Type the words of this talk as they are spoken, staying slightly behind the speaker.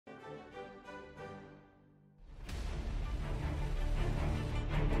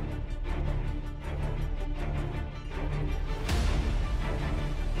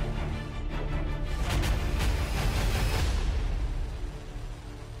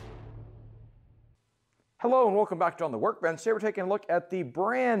Hello and welcome back to On the Workbench. Today we're taking a look at the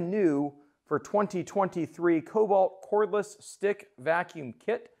brand new for 2023 Kobalt cordless stick vacuum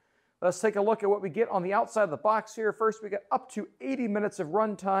kit. Let's take a look at what we get on the outside of the box here. First, we got up to 80 minutes of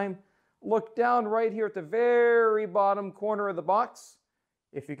runtime. Look down right here at the very bottom corner of the box.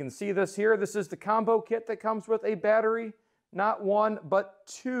 If you can see this here, this is the combo kit that comes with a battery, not one, but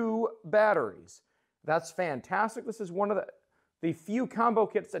two batteries. That's fantastic. This is one of the few combo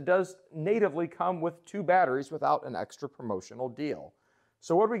kits that does natively come with two batteries without an extra promotional deal.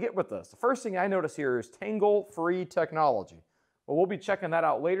 So what do we get with this? The first thing I notice here is tangle-free technology. Well, we'll be checking that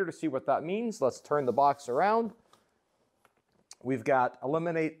out later to see what that means. Let's turn the box around. We've got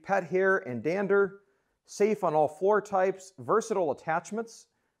eliminate pet hair and dander, safe on all floor types, versatile attachments.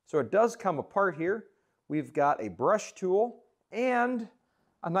 So it does come apart here. We've got a brush tool and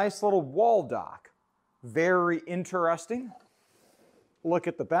a nice little wall dock. Very interesting. Look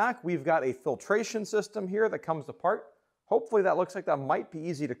at the back. We've got a filtration system here that comes apart. Hopefully that looks like that might be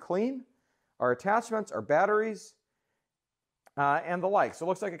easy to clean. Our attachments are batteries and the like. So it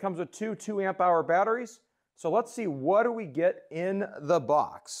looks like it comes with two 2-amp-hour batteries. So let's see, what do we get in the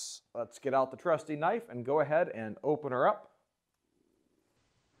box? Let's get out the trusty knife and go ahead and open her up.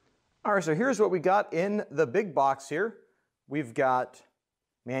 All right, so here's what we got in the big box here. We've got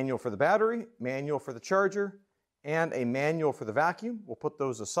manual for the battery, manual for the charger, and a manual for the vacuum. We'll put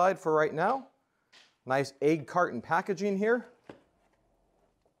those aside for right now. Nice egg carton packaging here.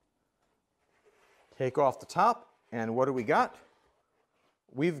 Take off the top, and what do we got?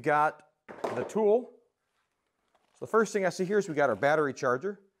 We've got the tool. So the first thing I see here is we got our battery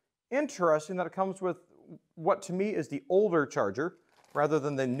charger. Interesting that it comes with what to me is the older charger rather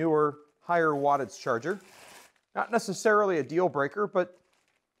than the newer, higher wattage charger. Not necessarily a deal breaker, but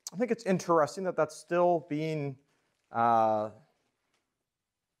I think it's interesting that that's still being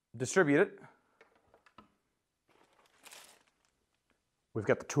distributed. We've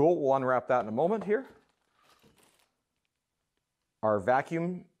got the tool. We'll unwrap that in a moment here. Our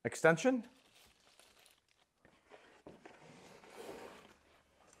vacuum extension.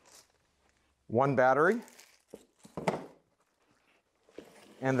 One battery.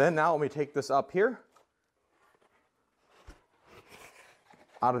 And then now let me take this up here.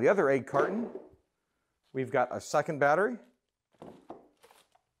 Out of the other egg carton, we've got a second battery,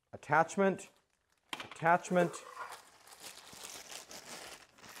 attachment,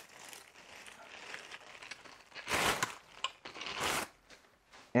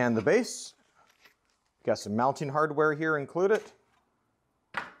 and the base. We've got some mounting hardware here included.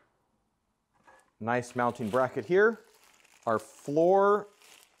 Nice mounting bracket here. Our floor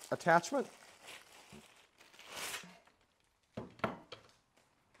attachment.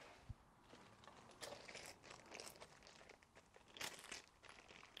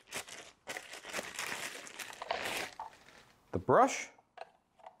 The brush.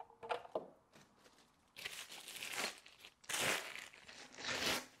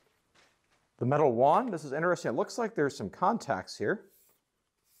 The metal wand. This is interesting. It looks like there's some contacts here.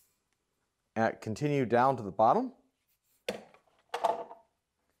 And continue down to the bottom.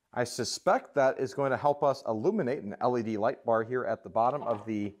 I suspect that is going to help us illuminate an LED light bar here at the bottom of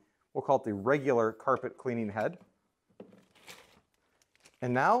the, we'll call it the regular carpet cleaning head.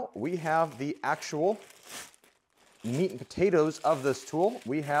 And now we have the actual meat and potatoes of this tool.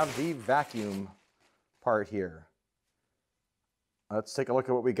 We have the vacuum part here. Let's take a look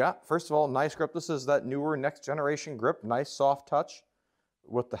at what we got. First of all, nice grip. This is that newer next generation grip. Nice soft touch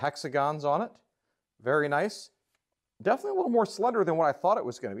with the hexagons on it. Very nice. Definitely a little more slender than what I thought it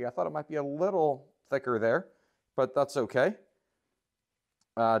was going to be. I thought it might be a little thicker there, but that's okay.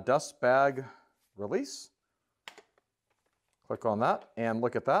 Dust bag release. Click on that and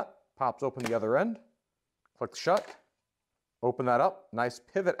look at that. Pops open the other end. Click shut. Open that up. Nice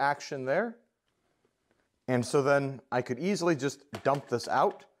pivot action there. And so then I could easily just dump this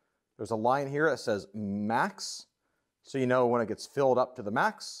out. There's a line here that says max. So you know when it gets filled up to the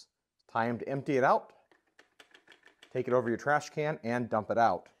max, it's time to empty it out. Take it over your trash can and dump it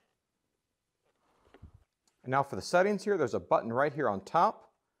out. And now for the settings here, there's a button right here on top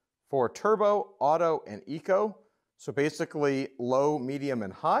for turbo, auto, and eco. So basically low, medium,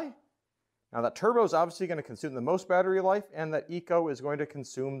 and high. Now that turbo is obviously going to consume the most battery life, and that eco is going to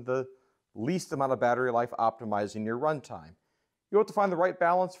consume the least amount of battery life, optimizing your runtime. You'll have to find the right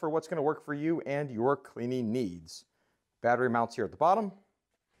balance for what's going to work for you and your cleaning needs. Battery mounts here at the bottom.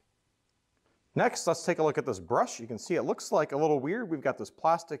 Next, let's take a look at this brush. You can see it looks like a little weird. We've got this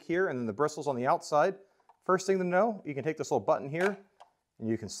plastic here and then the bristles on the outside. First thing to know, you can take this little button here and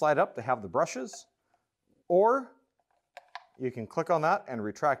you can slide up to have the brushes, or you can click on that and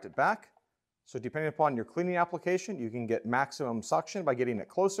retract it back. So depending upon your cleaning application, you can get maximum suction by getting it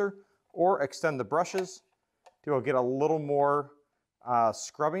closer or extend the brushes to get a little more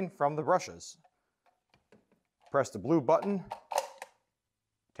scrubbing from the brushes. Press the blue button,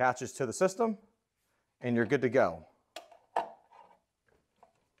 attaches to the system, and you're good to go.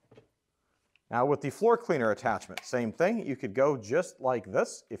 Now with the floor cleaner attachment, same thing. You could go just like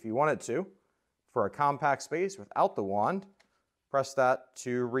this if you wanted to for a compact space without the wand. Press that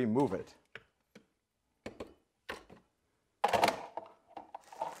to remove it.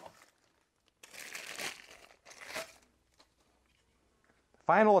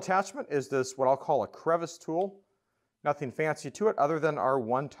 Final attachment is this, what I'll call a crevice tool. Nothing fancy to it other than our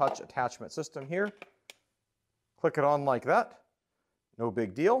one-touch attachment system here. Click it on like that. No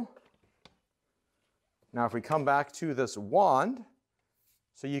big deal. Now if we come back to this wand,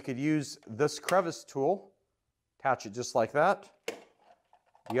 so you could use this crevice tool, attach it just like that.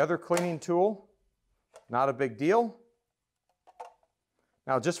 The other cleaning tool, not a big deal.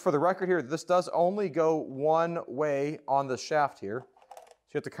 Now just for the record here, this does only go one way on the shaft here.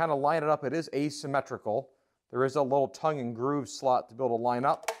 So you have to kind of line it up. It is asymmetrical. There is a little tongue and groove slot to be able to line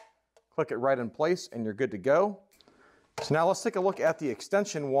up. Click it right in place and you're good to go. So now let's take a look at the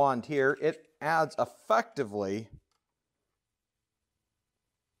extension wand here. It adds effectively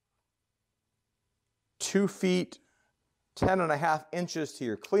 2 feet, 10.5 inches to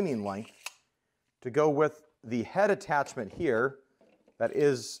your cleaning length to go with the head attachment here that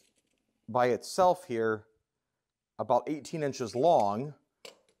is by itself here about 18 inches long.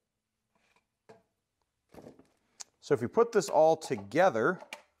 So if we put this all together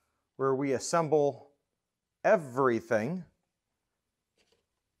where we assemble everything,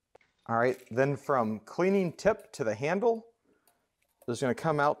 all right, then from cleaning tip to the handle, there's going to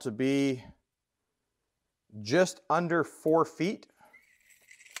come out to be just under 4 feet,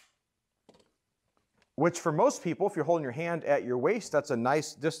 which for most people, if you're holding your hand at your waist, that's a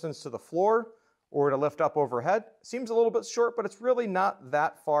nice distance to the floor or to lift up overhead. Seems a little bit short, but it's really not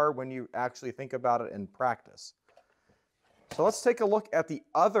that far when you actually think about it in practice. So let's take a look at the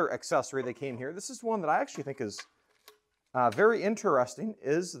other accessory that came here. This is one that I actually think is very interesting,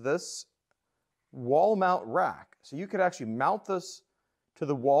 is this wall mount rack. So you could actually mount this to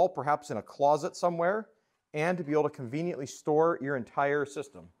the wall, perhaps in a closet somewhere, and to be able to conveniently store your entire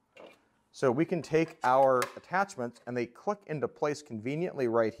system. So we can take our attachments and they click into place conveniently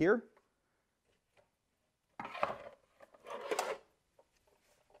right here.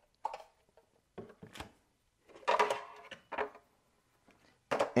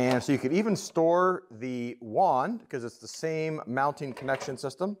 And so you could even store the wand because it's the same mounting connection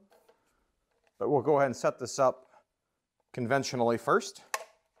system. But we'll go ahead and set this up conventionally first.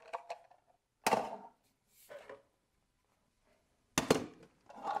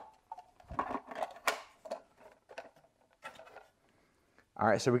 All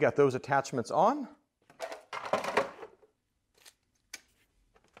right, so we got those attachments on.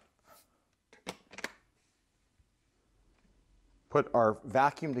 Put our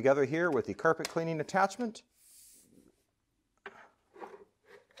vacuum together here with the carpet cleaning attachment.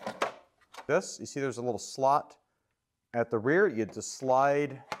 This, you see there's a little slot at the rear. You just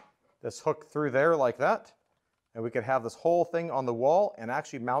slide this hook through there like that. And we could have this whole thing on the wall and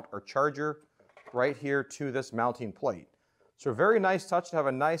actually mount our charger right here to this mounting plate. So a very nice touch to have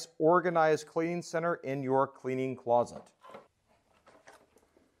a nice organized cleaning center in your cleaning closet.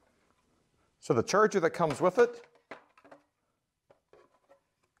 So the charger that comes with it,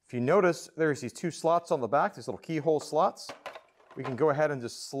 if you notice, there's these 2 slots on the back, these little keyhole slots. We can go ahead and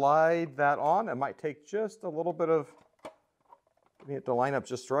just slide that on. It might take just a little bit of getting it to line up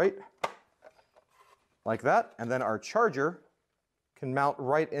just right, like that. And then our charger can mount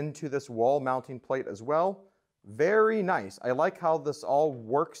right into this wall mounting plate as well. Very nice. I like how this all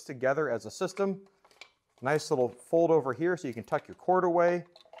works together as a system. Nice little fold over here so you can tuck your cord away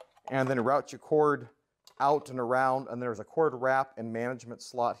and then route your cord out and around, and there's a cord wrap and management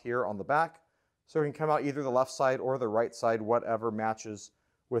slot here on the back. So it can come out either the left side or the right side, whatever matches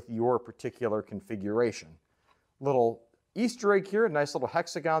with your particular configuration. Little Easter egg here, nice little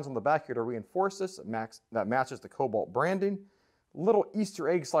hexagons on the back here to reinforce this that matches the Kobalt branding. Little Easter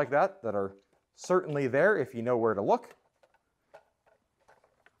eggs like that are certainly there if you know where to look.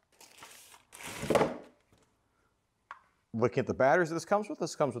 Looking at the batteries that this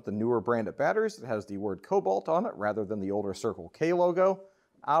comes with the newer branded batteries. It has the word Kobalt on it rather than the older Circle K logo.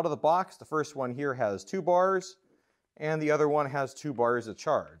 Out of the box, the first one here has 2 bars and the other one has 2 bars of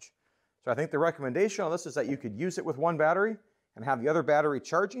charge. So I think the recommendation on this is that you could use it with one battery and have the other battery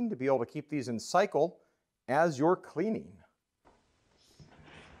charging to be able to keep these in cycle as you're cleaning.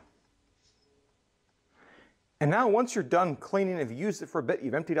 And now once you're done cleaning, if you used it for a bit,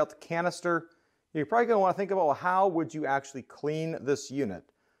 you've emptied out the canister, you're probably going to want to think about, well, how would you actually clean this unit?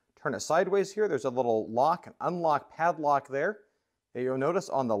 Turn it sideways here. There's a little lock, an unlock padlock there that you'll notice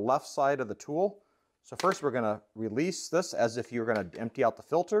on the left side of the tool. So first we're going to release this as if you're going to empty out the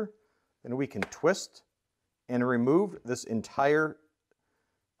filter. Then we can twist and remove this entire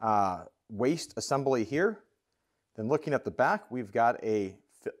waste assembly here. Then looking at the back, we've got a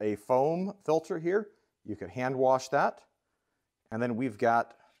foam filter here. You could hand wash that. And then we've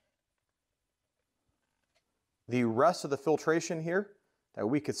got the rest of the filtration here that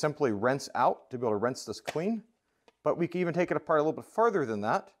we could simply rinse out to be able to rinse this clean. But we can even take it apart a little bit further than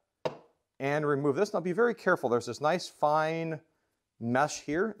that and remove this. Now be very careful. There's this nice fine mesh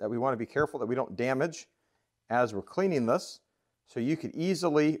here that we want to be careful that we don't damage as we're cleaning this. So you could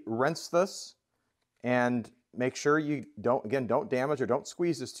easily rinse this and make sure you don't damage or don't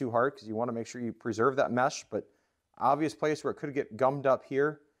squeeze this too hard, because you want to make sure you preserve that mesh. But obvious place where it could get gummed up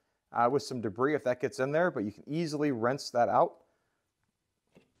here with some debris if that gets in there, but you can easily rinse that out.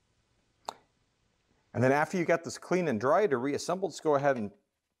 And then after you got this clean and dry to reassemble, just go ahead and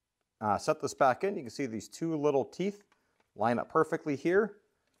set this back in. You can see these two little teeth line up perfectly here.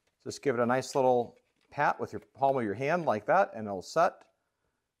 Just give it a nice little pat with your palm of your hand like that, and it'll set.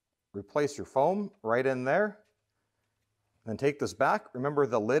 Replace your foam right in there. Then take this back. Remember,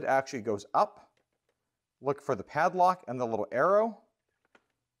 the lid actually goes up. Look for the padlock and the little arrow.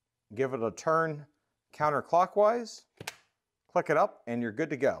 Give it a turn counterclockwise. Click it up and you're good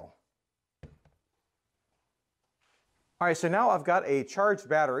to go. All right, so now I've got a charged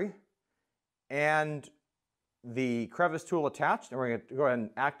battery and the crevice tool attached, and we're going to go ahead and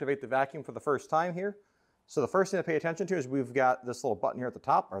activate the vacuum for the first time here. So the first thing to pay attention to is we've got this little button here at the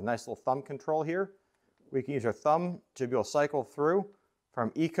top, our nice little thumb control here. We can use our thumb to be able to cycle through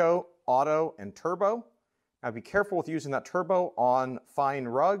from Eco, Auto, and Turbo. Now be careful with using that Turbo on fine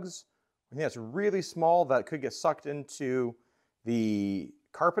rugs. I think that's really small, that could get sucked into the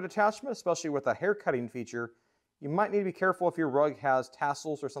carpet attachment, especially with that hair cutting feature. You might need to be careful if your rug has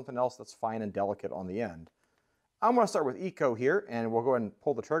tassels or something else that's fine and delicate on the end. I'm going to start with Eco here, and we'll go ahead and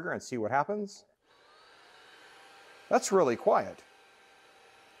pull the trigger and see what happens. That's really quiet.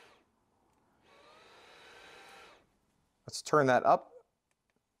 Let's turn that up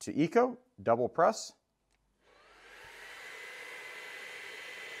to Eco, double press.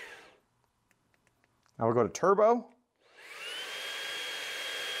 Now we'll go to Turbo.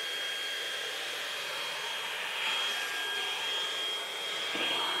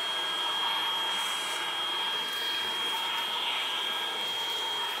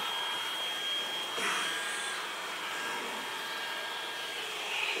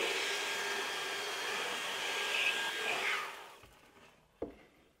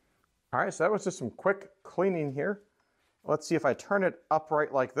 All right, so that was just some quick cleaning here. Let's see if I turn it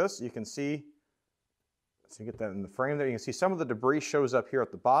upright like this, you can see, so you get that in the frame there, you can see some of the debris shows up here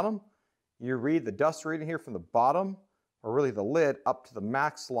at the bottom. You read the dust reading here from the bottom, or really the lid, up to the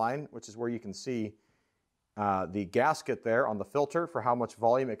max line, which is where you can see the gasket there on the filter for how much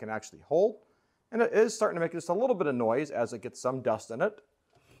volume it can actually hold. And it is starting to make just a little bit of noise as it gets some dust in it.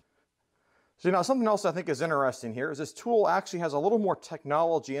 So now something else I think is interesting here is this tool actually has a little more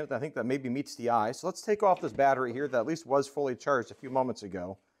technology in it that I think that maybe meets the eye. So let's take off this battery here that at least was fully charged a few moments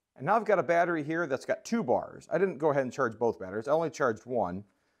ago. And now I've got a battery here that's got 2 bars. I didn't go ahead and charge both batteries. I only charged one.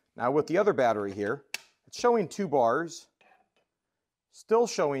 Now with the other battery here, it's showing 2 bars. Still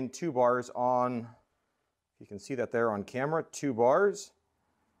showing 2 bars on, you can see that there on camera, 2 bars.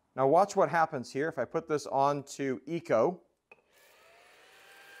 Now watch what happens here if I put this on to Eco.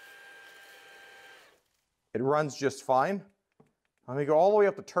 It runs just fine. Let me go all the way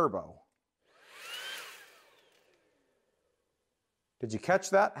up to Turbo. Did you catch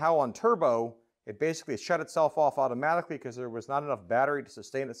that? How on Turbo, it basically shut itself off automatically because there was not enough battery to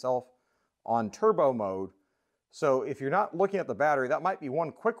sustain itself on Turbo mode. So if you're not looking at the battery, that might be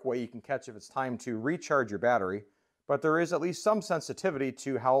one quick way you can catch if it's time to recharge your battery. But there is at least some sensitivity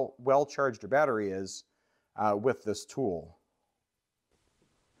to how well charged your battery is with this tool.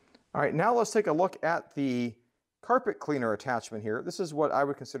 All right, now let's take a look at the carpet cleaner attachment here. This is what I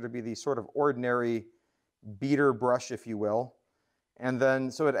would consider to be the sort of ordinary beater brush, if you will. And then,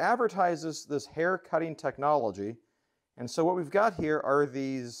 so it advertises this hair cutting technology. And so what we've got here are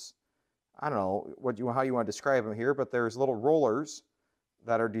these, I don't know how you want to describe them here, but there's little rollers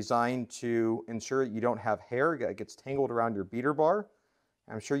that are designed to ensure that you don't have hair that gets tangled around your beater bar.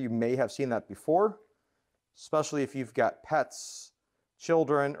 I'm sure you may have seen that before, especially if you've got pets,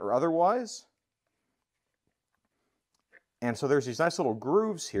 children, or otherwise. And so there's these nice little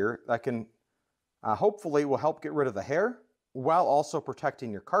grooves here that can Hopefully will help get rid of the hair while also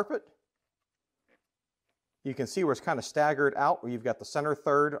protecting your carpet. You can see where it's kind of staggered out, where you've got the center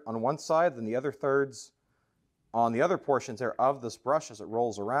third on one side, then the other thirds on the other portions there of this brush as it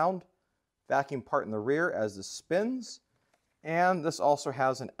rolls around. Vacuum part in the rear as this spins. And this also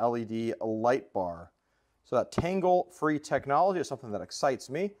has an LED light bar. So that tangle-free technology is something that excites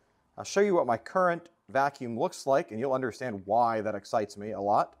me. I'll show you what my current vacuum looks like, and you'll understand why that excites me a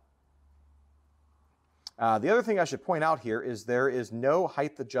lot. The other thing I should point out here is there is no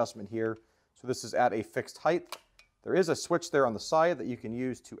height adjustment here. So this is at a fixed height. There is a switch there on the side that you can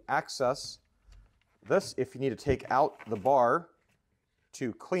use to access this if you need to take out the bar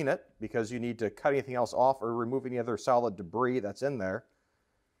to clean it, because you need to cut anything else off or remove any other solid debris that's in there.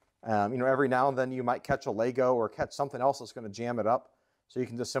 Every now and then you might catch a Lego or catch something else that's going to jam it up. So you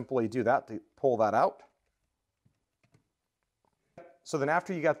can just simply do that to pull that out. So then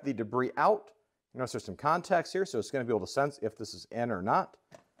after you got the debris out, you notice there's some contacts here, so it's going to be able to sense if this is in or not.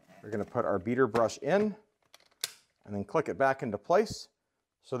 We're going to put our beater brush in and then click it back into place.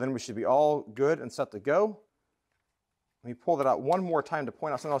 So then we should be all good and set to go. Let me pull that out one more time to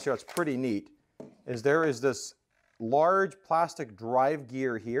point out something else here that's pretty neat. There is this large plastic drive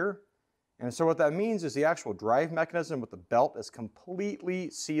gear here. And so what that means is the actual drive mechanism with the belt is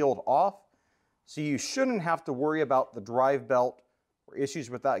completely sealed off. So you shouldn't have to worry about the drive belt or issues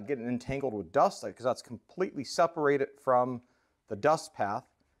with that getting entangled with dust, because that's completely separated from the dust path.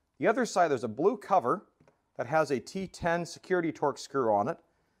 The other side, there's a blue cover that has a T10 security Torx screw on it.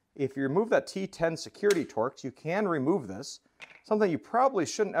 If you remove that T10 security Torx, you can remove this, something you probably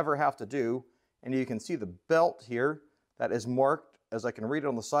shouldn't ever have to do. And you can see the belt here that is marked, as I can read it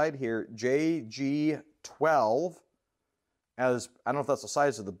on the side here, JG12, as, I don't know if that's the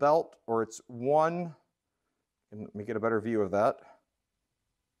size of the belt or it's one, let me get a better view of that,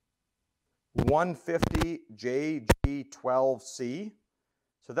 150 JG12C.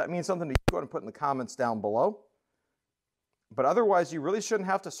 So that means something to go ahead and put in the comments down below. But otherwise, you really shouldn't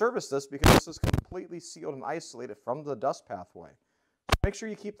have to service this, because this is completely sealed and isolated from the dust pathway. So make sure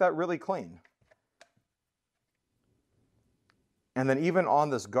you keep that really clean. And then even on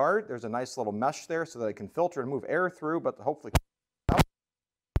this guard, there's a nice little mesh there so that it can filter and move air through, but hopefully out.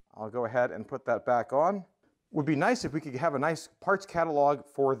 I'll go ahead and put that back on. Would be nice if we could have a nice parts catalog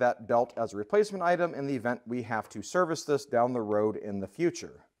for that belt as a replacement item in the event we have to service this down the road in the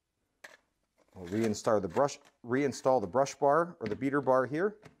future. We'll reinstall the brush bar or the beater bar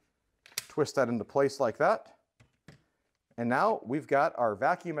here. Twist that into place like that. And now we've got our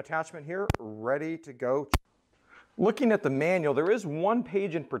vacuum attachment here ready to go. Looking at the manual, there is one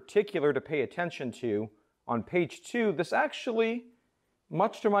page in particular to pay attention to. On page 2, this actually,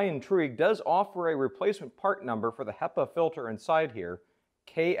 much to my intrigue, does offer a replacement part number for the HEPA filter inside here,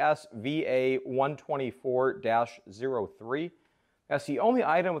 KSVA124-03. That's the only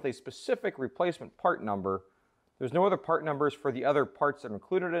item with a specific replacement part number. There's no other part numbers for the other parts that are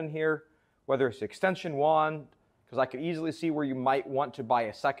included in here, whether it's extension wand, because I could easily see where you might want to buy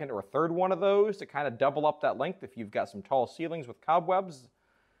a second or third one of those to kind of double up that length if you've got some tall ceilings with cobwebs.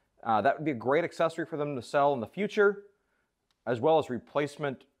 That would be a great accessory for them to sell in the future, as well as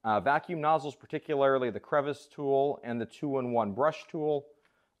replacement vacuum nozzles, particularly the crevice tool and the 2-in-1 brush tool.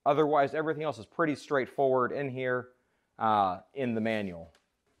 Otherwise, everything else is pretty straightforward in here in the manual.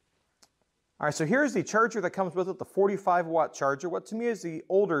 All right, so here's the charger that comes with it, the 45-watt charger. What to me is the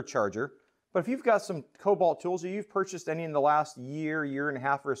older charger. But if you've got some Kobalt tools, or you've purchased any in the last year, year and a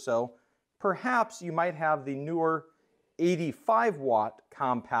half or so, perhaps you might have the newer 85-watt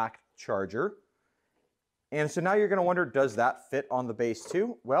compact charger. And so now you're going to wonder, does that fit on the base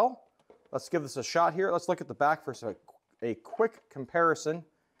too? Well, let's give this a shot here. Let's look at the back for a quick comparison.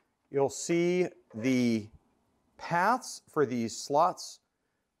 You'll see the paths for these slots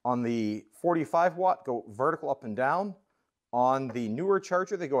on the 45-watt go vertical up and down. On the newer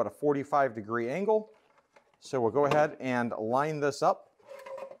charger, they go at a 45-degree angle. So we'll go ahead and line this up.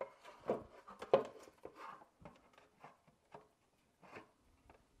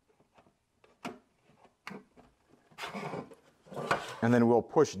 And then we'll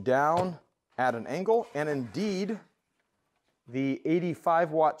push down at an angle. And indeed, the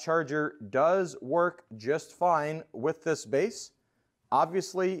 85-watt charger does work just fine with this base.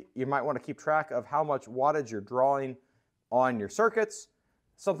 Obviously, you might want to keep track of how much wattage you're drawing on your circuits.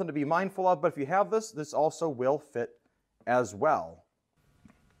 Something to be mindful of, but if you have this, this also will fit as well.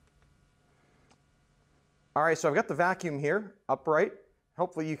 All right, so I've got the vacuum here upright.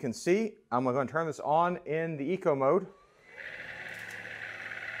 Hopefully you can see. I'm going to turn this on in the eco mode.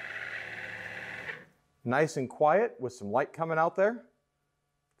 Nice and quiet with some light coming out there.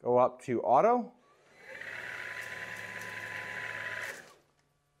 Go up to auto.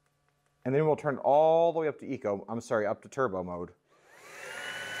 And then we'll turn it all the way up to up to turbo mode.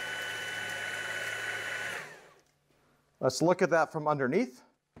 Let's look at that from underneath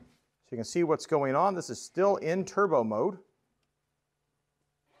so you can see what's going on. This is still in turbo mode.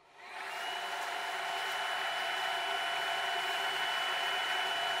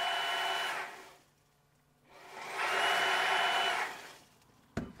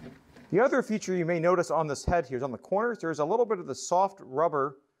 The other feature you may notice on this head here is on the corners, there's a little bit of the soft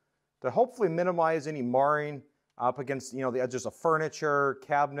rubber to hopefully minimize any marring up against, the edges of furniture,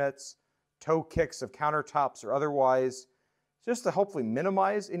 cabinets, toe kicks of countertops or otherwise, just to hopefully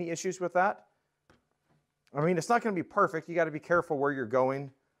minimize any issues with that. I mean, it's not going to be perfect. You got to be careful where you're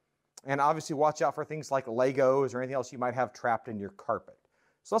going. And obviously watch out for things like Legos or anything else you might have trapped in your carpet.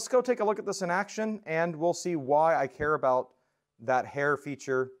 So let's go take a look at this in action and we'll see why I care about that hair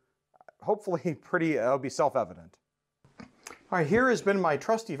feature. Hopefully it'll be self-evident. All right, here has been my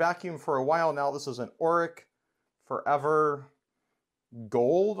trusty vacuum for a while now. This is an Auric Forever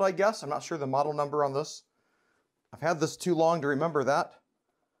Gold, I guess. I'm not sure the model number on this. I've had this too long to remember that.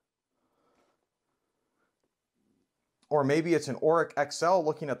 Or maybe it's an Auric XL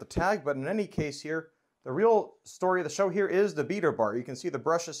looking at the tag, but in any case here, the real story of the show here is the beater bar. You can see the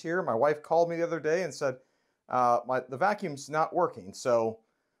brushes here. My wife called me the other day and said, the vacuum's not working. So,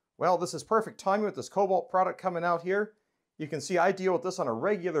 well, this is perfect timing with this Kobalt product coming out here. You can see I deal with this on a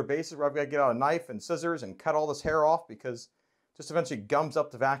regular basis where I've got to get out a knife and scissors and cut all this hair off because it just eventually gums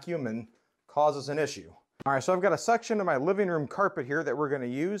up the vacuum and causes an issue. All right, so I've got a section of my living room carpet here that we're going to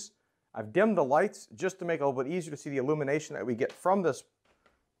use. I've dimmed the lights just to make it a little bit easier to see the illumination that we get from this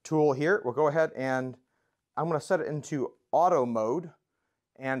tool here. We'll go ahead and I'm going to set it into auto mode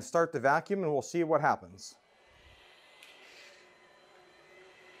and start the vacuum and we'll see what happens.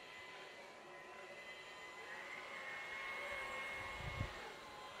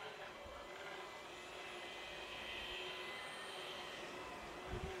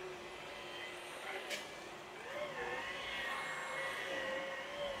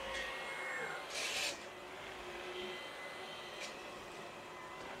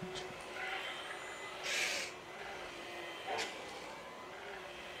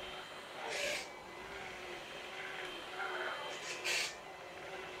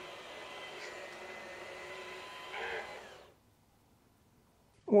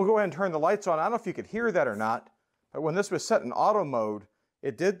 We'll go ahead and turn the lights on. I don't know if you could hear that or not, but when this was set in auto mode,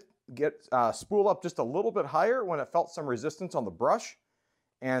 it did get spool up just a little bit higher when it felt some resistance on the brush.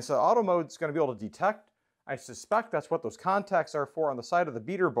 And so auto mode is going to be able to detect. I suspect that's what those contacts are for on the side of the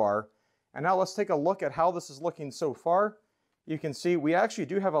beater bar. And now let's take a look at how this is looking so far. You can see we actually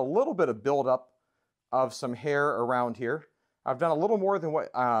do have a little bit of buildup of some hair around here. I've done a little more than what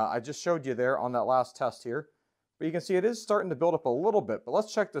I just showed you there on that last test here. But you can see it is starting to build up a little bit. But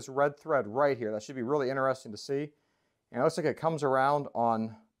let's check this red thread right here. That should be really interesting to see. And it looks like it comes around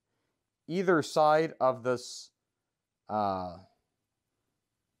on either side of this hair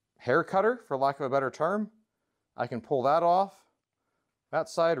cutter, for lack of a better term. I can pull that off. That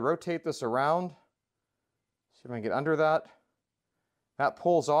side, rotate this around. See if I can get under that. That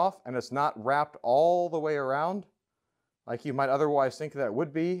pulls off and it's not wrapped all the way around like you might otherwise think that it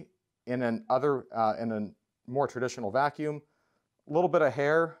would be in a more traditional vacuum. A little bit of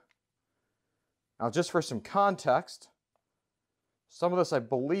hair. Now just for some context, some of this I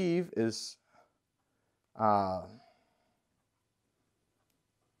believe is and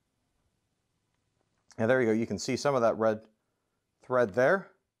there you go, you can see some of that red thread there.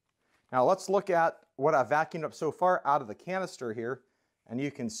 Now let's look at what I've vacuumed up so far out of the canister here, and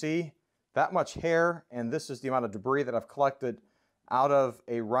you can see that much hair, and this is the amount of debris that I've collected out of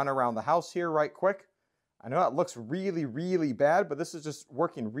a run around the house here right quick. I know it looks really, really bad, but this is just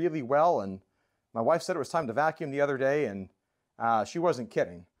working really well, and my wife said it was time to vacuum the other day, and she wasn't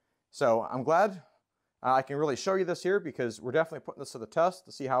kidding. So I'm glad I can really show you this here because we're definitely putting this to the test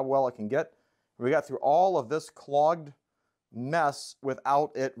to see how well it can get. We got through all of this clogged mess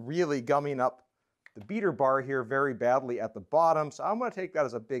without it really gumming up the beater bar here very badly at the bottom. So I'm going to take that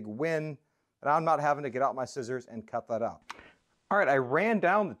as a big win, that I'm not having to get out my scissors and cut that out. All right, I ran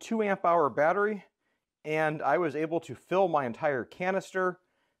down the 2 amp hour battery and I was able to fill my entire canister.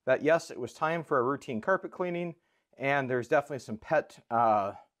 That yes, it was time for a routine carpet cleaning, and there's definitely some pet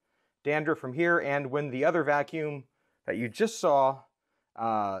dander from here. And when the other vacuum that you just saw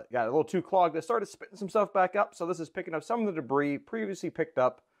got a little too clogged, it started spitting some stuff back up. So this is picking up some of the debris previously picked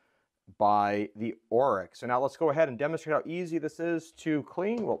up by the Auric. So now let's go ahead and demonstrate how easy this is to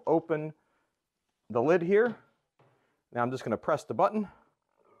clean. We'll open the lid here. Now I'm just going to press the button.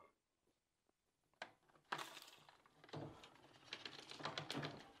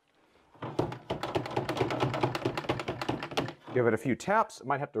 Give it a few taps.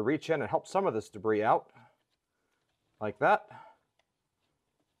 Might have to reach in and help some of this debris out, like that.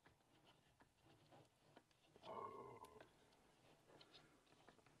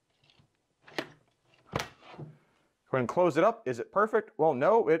 Go ahead and close it up. Is it perfect? Well,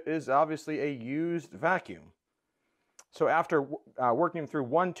 no, it is obviously a used vacuum. So after working through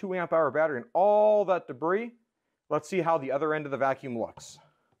one 2 amp hour battery and all that debris, let's see how the other end of the vacuum looks.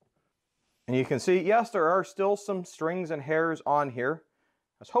 And you can see, yes, there are still some strings and hairs on here.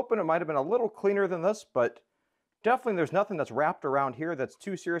 I was hoping it might have been a little cleaner than this, but definitely there's nothing that's wrapped around here that's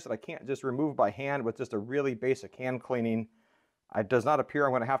too serious that I can't just remove by hand with just a really basic hand cleaning. It does not appear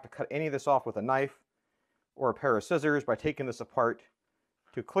I'm going to have to cut any of this off with a knife or a pair of scissors by taking this apart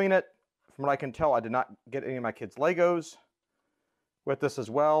to clean it. From what I can tell, I did not get any of my kids' Legos with this as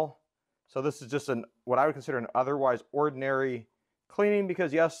well. So this is just what I would consider an otherwise ordinary cleaning,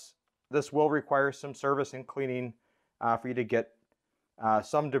 because yes, this will require some service and cleaning for you to get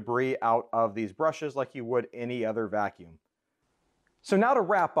some debris out of these brushes like you would any other vacuum. So now to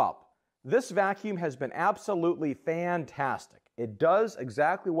wrap up, this vacuum has been absolutely fantastic. It does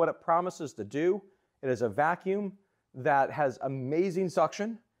exactly what it promises to do. It is a vacuum that has amazing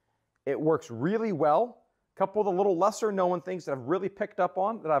suction. It works really well. A couple of the little lesser known things that I've really picked up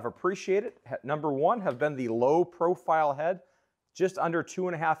on that I've appreciated. Number one have been the low profile head, just under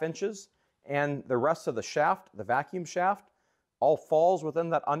 2.5 inches, and the rest of the shaft, the vacuum shaft, all falls within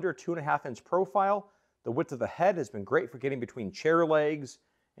that under 2.5 inch profile. The width of the head has been great for getting between chair legs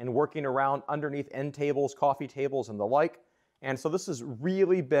and working around underneath end tables, coffee tables, and the like. And so this has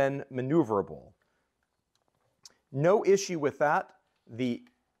really been maneuverable. No issue with that. The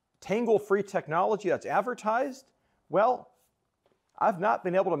tangle-free technology that's advertised, well, I've not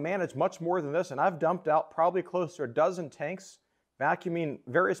been able to manage much more than this, and I've dumped out probably close to a dozen tanks, vacuuming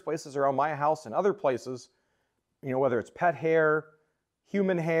various places around my house and other places, you know, whether it's pet hair,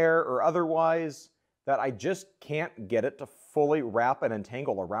 human hair, or otherwise, that I just can't get it to fully wrap and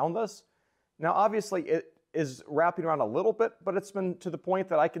entangle around this. Now, obviously, it is wrapping around a little bit, but it's been to the point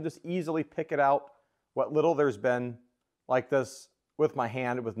that I can just easily pick it out, what little there's been like this, with my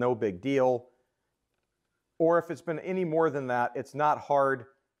hand with no big deal. Or if it's been any more than that, it's not hard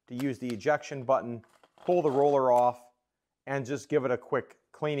to use the ejection button, pull the roller off, and just give it a quick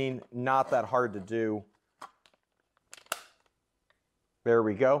cleaning. Not that hard to do. There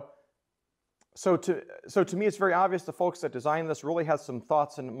we go. So to me, it's very obvious the folks that designed this really has some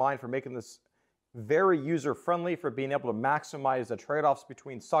thoughts in mind for making this very user-friendly, for being able to maximize the trade-offs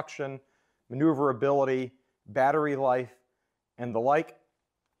between suction, maneuverability, battery life, and the like.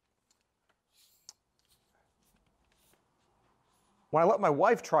 When I let my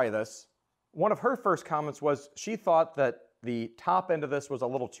wife try this, one of her first comments was she thought that the top end of this was a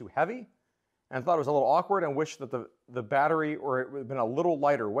little too heavy and thought it was a little awkward and wished that the battery or it would have been a little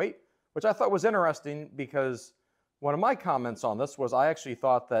lighter weight, which I thought was interesting, because one of my comments on this was I actually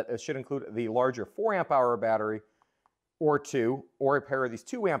thought that it should include the larger 4 amp hour battery or two, or a pair of these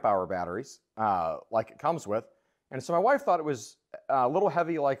 2 amp hour batteries like it comes with. And so my wife thought it was a little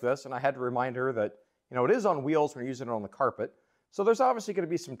heavy like this, and I had to remind her that, you know, it is on wheels when you're using it on the carpet. So there's obviously going to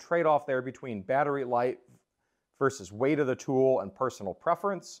be some trade-off there between battery life versus weight of the tool and personal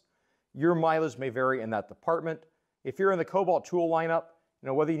preference. Your mileage may vary in that department. If you're in the Kobalt tool lineup, you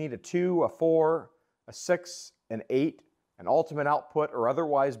know, whether you need a 2, a 4, a 6, an 8, an ultimate output, or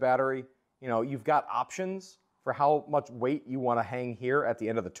otherwise battery, you know, you've got options for how much weight you want to hang here at the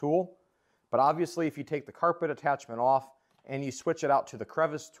end of the tool. But obviously, if you take the carpet attachment off and you switch it out to the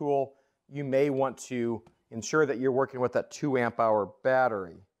crevice tool, you may want to ensure that you're working with that 2 amp hour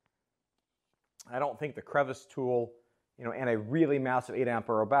battery. I don't think the crevice tool, you know, and a really massive 8 amp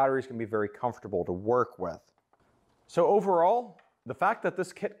hour battery is going to be very comfortable to work with. So overall, the fact that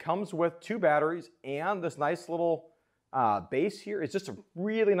this kit comes with 2 batteries and this nice little base here is just a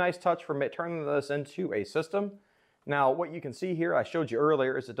really nice touch for turning this into a system. Now, what you can see here, I showed you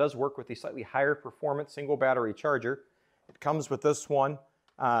earlier, is it does work with the slightly higher performance single battery charger. It comes with this one.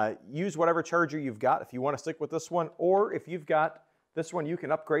 Use whatever charger you've got if you want to stick with this one, or if you've got this one, you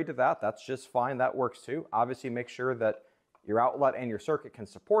can upgrade to that. That's just fine. That works too. Obviously, make sure that your outlet and your circuit can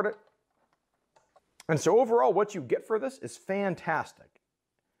support it. And so overall, what you get for this is fantastic.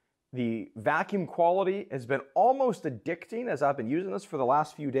 The vacuum quality has been almost addicting as I've been using this for the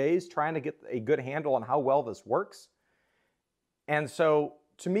last few days, trying to get a good handle on how well this works. And so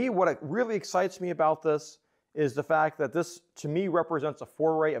to me, what really excites me about this is the fact that this, to me, represents a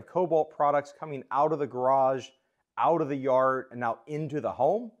foray of Kobalt products coming out of the garage, out of the yard, and now into the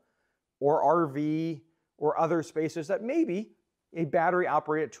home or RV or other spaces that maybe a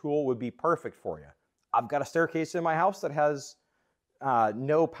battery-operated tool would be perfect for you. I've got a staircase in my house that has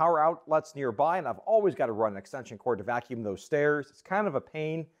no power outlets nearby, and I've always got to run an extension cord to vacuum those stairs. It's kind of a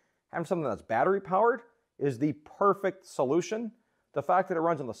pain. Having something that's battery powered is the perfect solution. The fact that it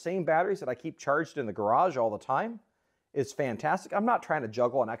runs on the same batteries that I keep charged in the garage all the time is fantastic. I'm not trying to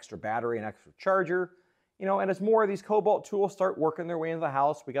juggle an extra battery, an extra charger, you know, and as more of these Kobalt tools start working their way into the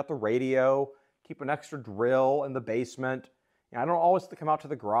house, we got the radio, keep an extra drill in the basement. You know, I don't always have to come out to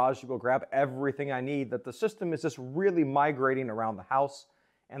the garage to go grab everything I need, that the system is just really migrating around the house.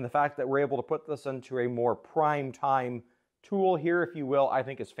 And the fact that we're able to put this into a more prime time tool here, if you will, I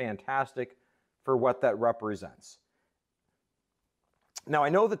think is fantastic for what that represents. Now, I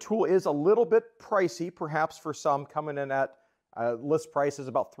know the tool is a little bit pricey, perhaps for some, coming in at list price is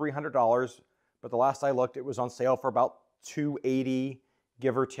about $300, but the last I looked, it was on sale for about $280,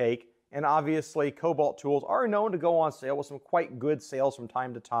 give or take. And obviously, Kobalt tools are known to go on sale with some quite good sales from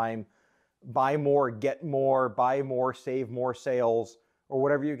time to time. Buy more, get more, buy more, save more sales, or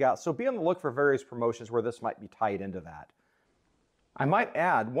whatever you got. So be on the look for various promotions where this might be tied into that. I might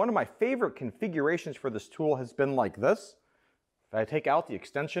add, one of my favorite configurations for this tool has been like this. If I take out the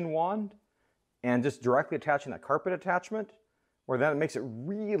extension wand and just directly attaching that carpet attachment, where then it makes it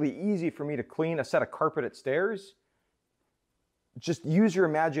really easy for me to clean a set of carpeted stairs. Just use your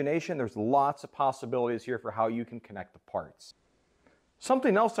imagination. There's lots of possibilities here for how you can connect the parts.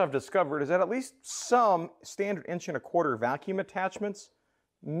 Something else I've discovered is that at least some standard 1.25" vacuum attachments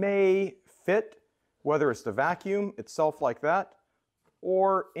may fit, whether it's the vacuum itself like that,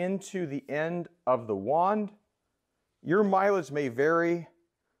 or into the end of the wand. Your mileage may vary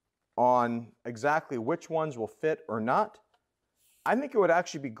on exactly which ones will fit or not. I think it would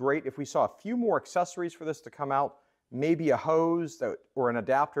actually be great if we saw a few more accessories for this to come out, maybe a hose or an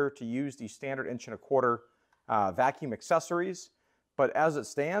adapter to use the standard 1.25" vacuum accessories. But as it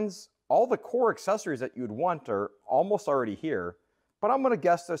stands, all the core accessories that you'd want are almost already here. But I'm going to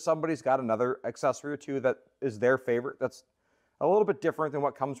guess that somebody's got another accessory or two that is their favorite that's a little bit different than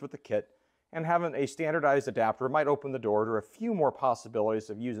what comes with the kit. And having a standardized adapter might open the door to a few more possibilities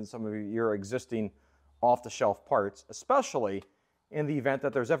of using some of your existing off-the-shelf parts, especially in the event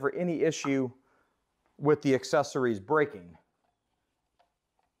that there's ever any issue with the accessories breaking.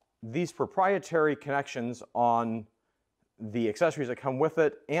 These proprietary connections on the accessories that come with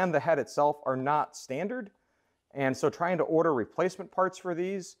it and the head itself are not standard. And so trying to order replacement parts for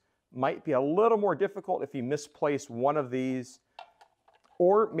these might be a little more difficult if you misplace one of these.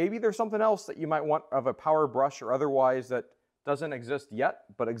 Or maybe there's something else that you might want of a power brush or otherwise that doesn't exist yet,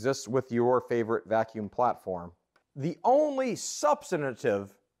 but exists with your favorite vacuum platform. The only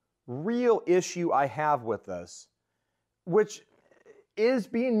substantive real issue I have with this, which is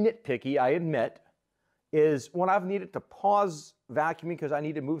being nitpicky, I admit, is when I've needed to pause vacuuming because I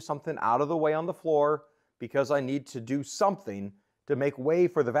need to move something out of the way on the floor, because I need to do something to make way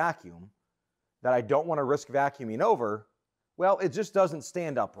for the vacuum that I don't want to risk vacuuming over. Well, it just doesn't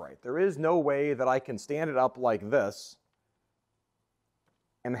stand upright. There is no way that I can stand it up like this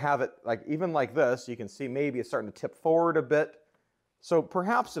and have it like even like this. You can see maybe it's starting to tip forward a bit. So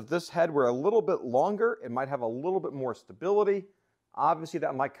perhaps if this head were a little bit longer, it might have a little bit more stability. Obviously,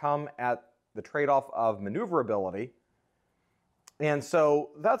 that might come at the trade-off of maneuverability. And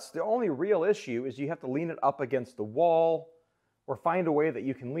so that's the only real issue, is you have to lean it up against the wall or find a way that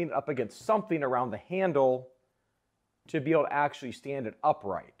you can lean it up against something around the handle to be able to actually stand it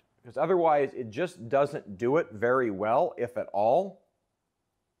upright. Because otherwise, it just doesn't do it very well, if at all.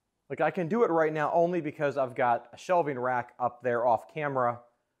 Like, I can do it right now only because I've got a shelving rack up there off camera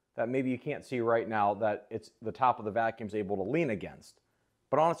that maybe you can't see right now, that it's the top of the vacuum's able to lean against.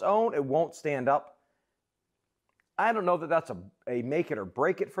 But on its own, it won't stand up. I don't know that that's a make it or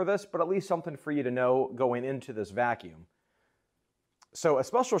break it for this, but at least something for you to know going into this vacuum. So a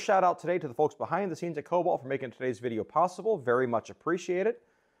special shout out today to the folks behind the scenes at Kobalt for making today's video possible. Very much appreciate it.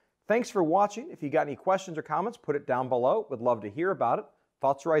 Thanks for watching. If you got any questions or comments, put it down below. Would love to hear about it.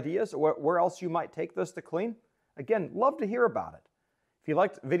 Thoughts or ideas, where else you might take this to clean. Again, love to hear about it. If you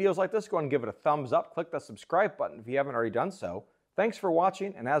liked videos like this, go ahead and give it a thumbs up. Click the subscribe button if you haven't already done so. Thanks for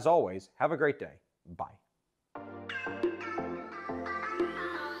watching, and as always, have a great day. Bye.